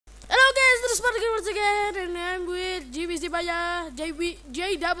once again, and I'm with GBZ Baya,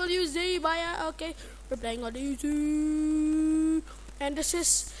 JWZ Baya. Okay, we're playing on the YouTube, and this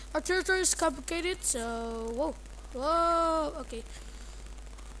is our territory is complicated. So whoa, okay,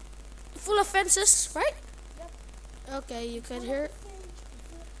 full of fences, right? Yep. Okay, you can hear.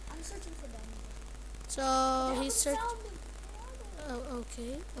 I'm searching for them. So he's searching. Oh,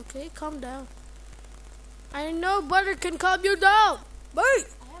 okay, calm down. I know butter can calm you down. Wait.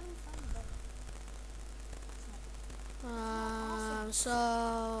 I haven't found butter.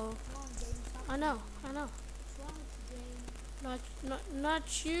 So Come on, James. Stop I know. What's wrong with you, James? Not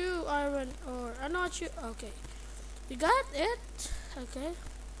you, Iron, or not you. Okay, you got it. Okay,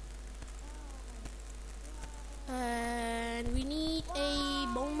 and we need a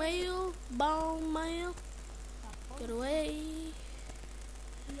bone mail. Get away.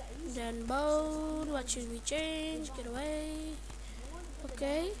 Then bone. What should we change? Get away.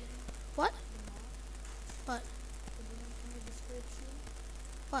 Okay. What? What?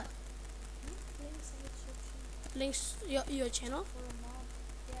 What? Links your channel?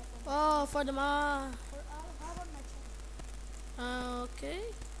 Oh, for the mod.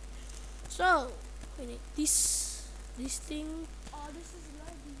 Okay. So we need this thing. Oh, this is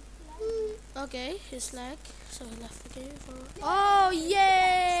laggy. Okay, his lag. So he left the game for. Oh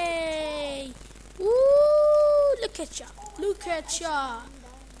yay! Woo! Look at ya! Look at ya!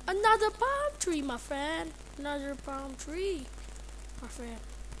 Another palm tree, my friend. Another palm tree, my friend.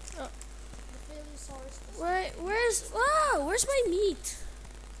 Where's my meat?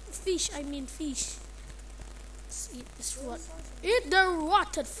 Fish, I mean fish. Let's eat this rot. Eat the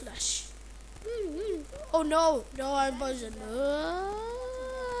rotted flesh. Oh no, I'm buzzing.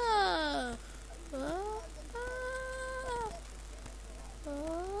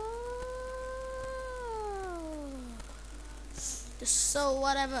 So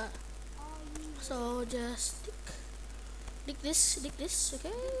whatever. So just dig this,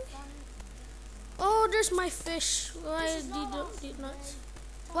 okay? Oh, there's my fish. Why did not?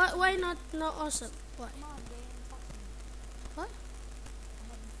 Why not? Not awesome. Why? What?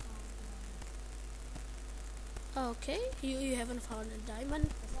 Okay, you haven't found a diamond.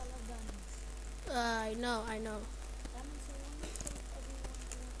 I know.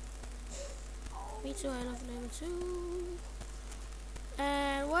 Me too. I love diamond too.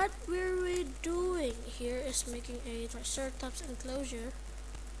 And what we're doing here is making a Triceratops enclosure.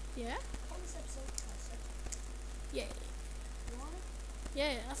 Yeah.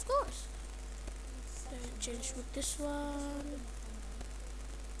 Yeah, of course. Change with this one.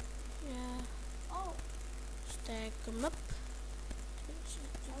 Yeah. Oh. Stack them up.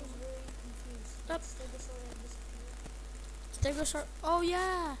 Up. Stegosaur. Oh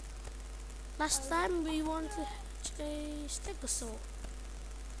yeah. Last time we wanted a Stegosaur,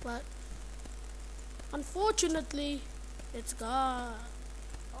 but unfortunately, it's gone.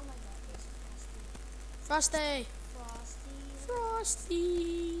 Oh my God! There's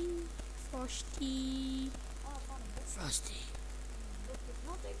Frosty. Oh, I found a book. Frosty. Book with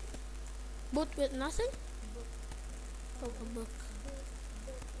nothing. Boot with nothing? Book. Oh, a book. Book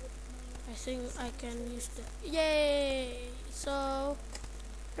with I think I can use the. Yay! So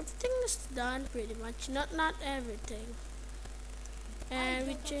everything is done pretty much. Not everything. And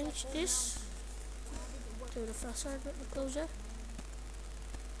we change this to the faster enclosure.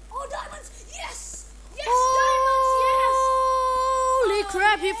 Oh, diamonds! Yes! Yes, Holy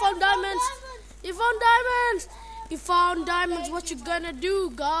crap! He found diamonds! He found diamonds! He found diamonds! What you gonna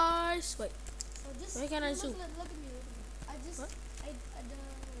do, guys? Wait. So where can I zoom? Look at me. I just. What? I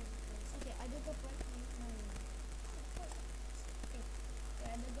okay, I dug up right here. No. Okay.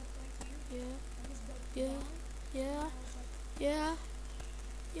 I dug up right here. I just dug down.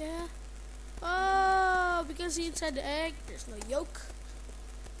 Yeah. Oh, because he inside the egg, there's no yolk.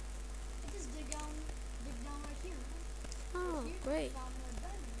 I just dig down right here. Oh, Here, great. found a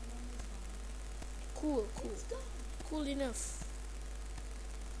diamond and then it's gone. Cool. It's gone. Cool enough.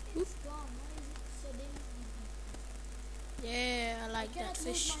 It's gone. Why is it so dangerous? Yeah, I like that Cannot lose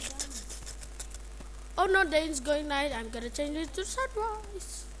fish. my diamond. Oh no, day is going night. I'm gonna change it to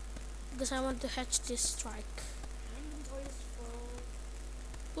sunrise because I want to hatch this strike. Inventory is full.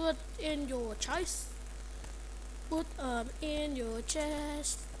 Put in your chest. Put in your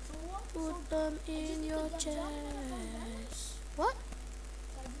chest. So what? Put them in your chest. What?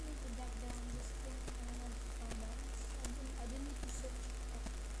 I didn't need to back down this thing and then I found diamonds. I didn't need to search.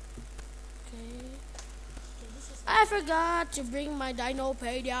 Okay. Okay, this is. I forgot to bring my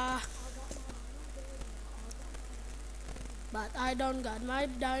Dinopedia, but I don't got my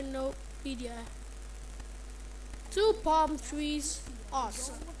Dinopedia. 2 palm trees,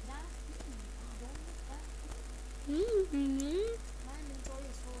 awesome. My inventory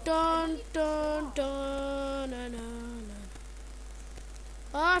is full. Dun dun dun na, na, na.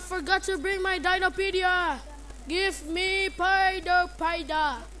 I forgot to bring my Dinopedia. Give me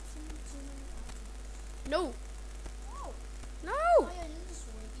Pidopedia. No. Oh, No. yeah, you just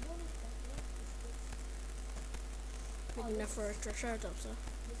wait. You don't have to. Big enough for a Triceratops, huh?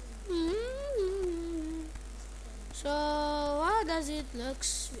 This is So, how does it look?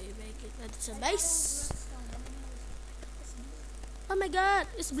 We make it. That's a base. Oh my god,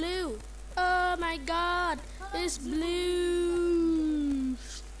 it's blue. Oh my god, it's blue.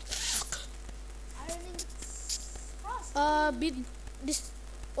 ironing frost. This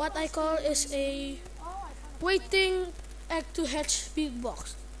what I call is a Oh, I found a waiting egg to hatch big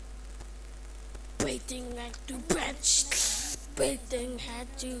box. Waiting egg to hatch. Waiting egg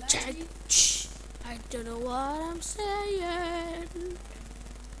to hatch. I don't know what I'm saying.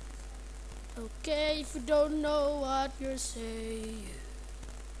 Okay, if you don't know what you're saying.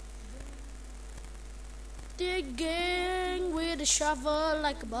 Digging with a shovel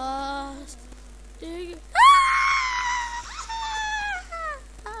like a boss. Digging.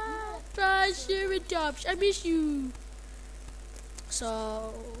 Triceratops, I miss you.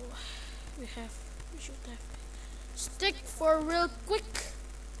 So we should have stick for real quick.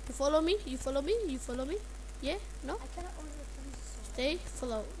 You follow me? You follow me? You follow me? Yeah? No? I cannot order things. Stay,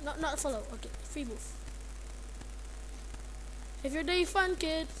 follow. Not follow. Okay, free move. If you're day fun,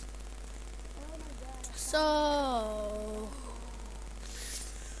 kid. Oh my god. So,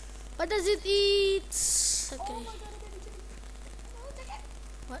 what does it eat? Okay. Oh my god, I got a chicken. Oh, chicken.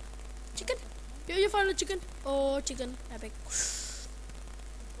 What? Chicken? You found a chicken? Oh, chicken. Epic.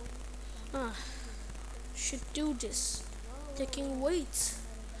 Should do this. Taking weight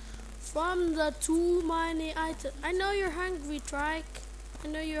from the too many items. I know you're hungry, Trike. I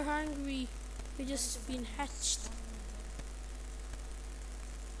know you're hungry. You just been hatched.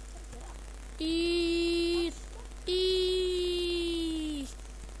 Eat, eat,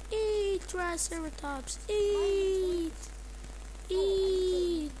 eat, Triceratops, eat,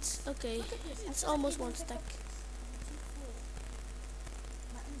 eat. Okay, it's almost one stack.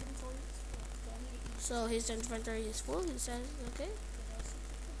 My inventory is full. So I need to eat. So his inventory is full. He says, okay.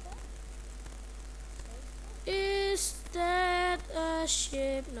 Is that a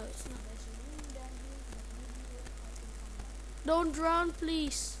ship? No, it's not. Don't drown,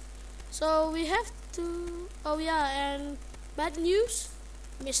 please. So we have to. Oh yeah, and bad news,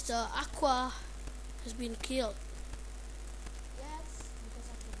 Mr. Aqua has been killed. Yes, because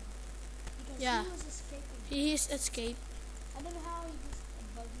of him. Because Yeah. he was escaping. He is escaped. I don't know how he just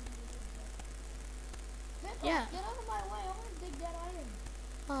bugged me with it, but... Yeah. Get out of my way, I want to dig that iron.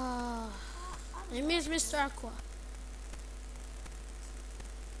 I miss Mr. Aqua.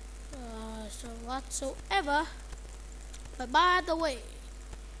 So whatsoever. But by the way,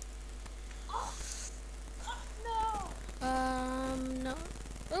 No! no.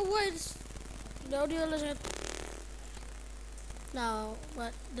 Oh wait, the audio isn't. Now,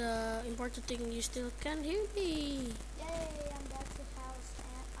 but the important thing, you still can't hear me. Yay, I'm back to house and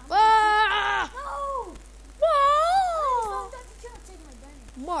I'm Ah! No! Whoa! You cannot take my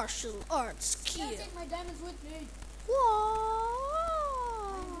diamonds. Martial arts You skill. can't take my diamonds with me. My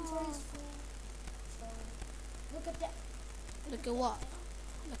inventory is Whoa! full. So, look at that. Look at what?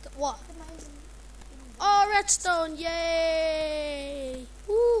 Look at what? Look at my inventory. Oh, redstone! Yay!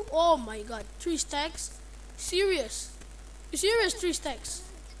 Woo! Oh my god, 3 stacks? Serious? You serious? 3 stacks?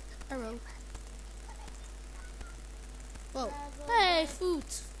 Arrow. Whoa! Hey, food!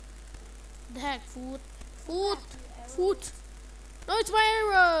 The heck, food? Food! Food! No, it's my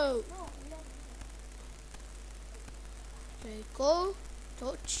arrow! No, we don't. Okay, go.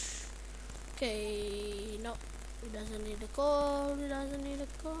 Touch. Okay, no. He doesn't need a coal. He doesn't need a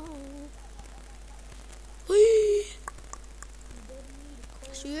coal. Whee!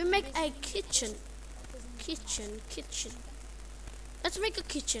 So we make a kitchen. Kitchen. Let's make a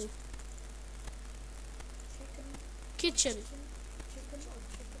kitchen. Kitchen.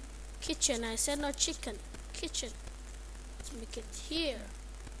 Kitchen. I said no chicken. Kitchen. Let's make it here.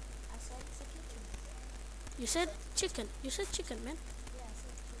 I said it's a kitchen. You said chicken. You said chicken, man. Yeah, I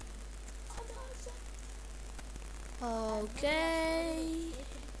said chicken. Oh, no, I said Okay.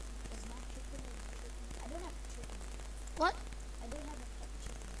 It's not chicken, it's chicken. I don't have chicken. What? I don't have a pet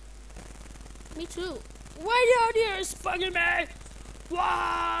chicken. Me too. Why down here is bugging me?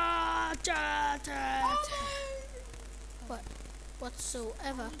 What? What? Whatsoever. I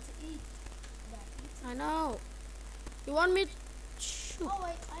need to eat that. I know. You want me? Shoot. Oh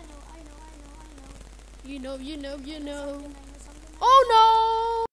wait, I know. You know. Something I know something I know. Oh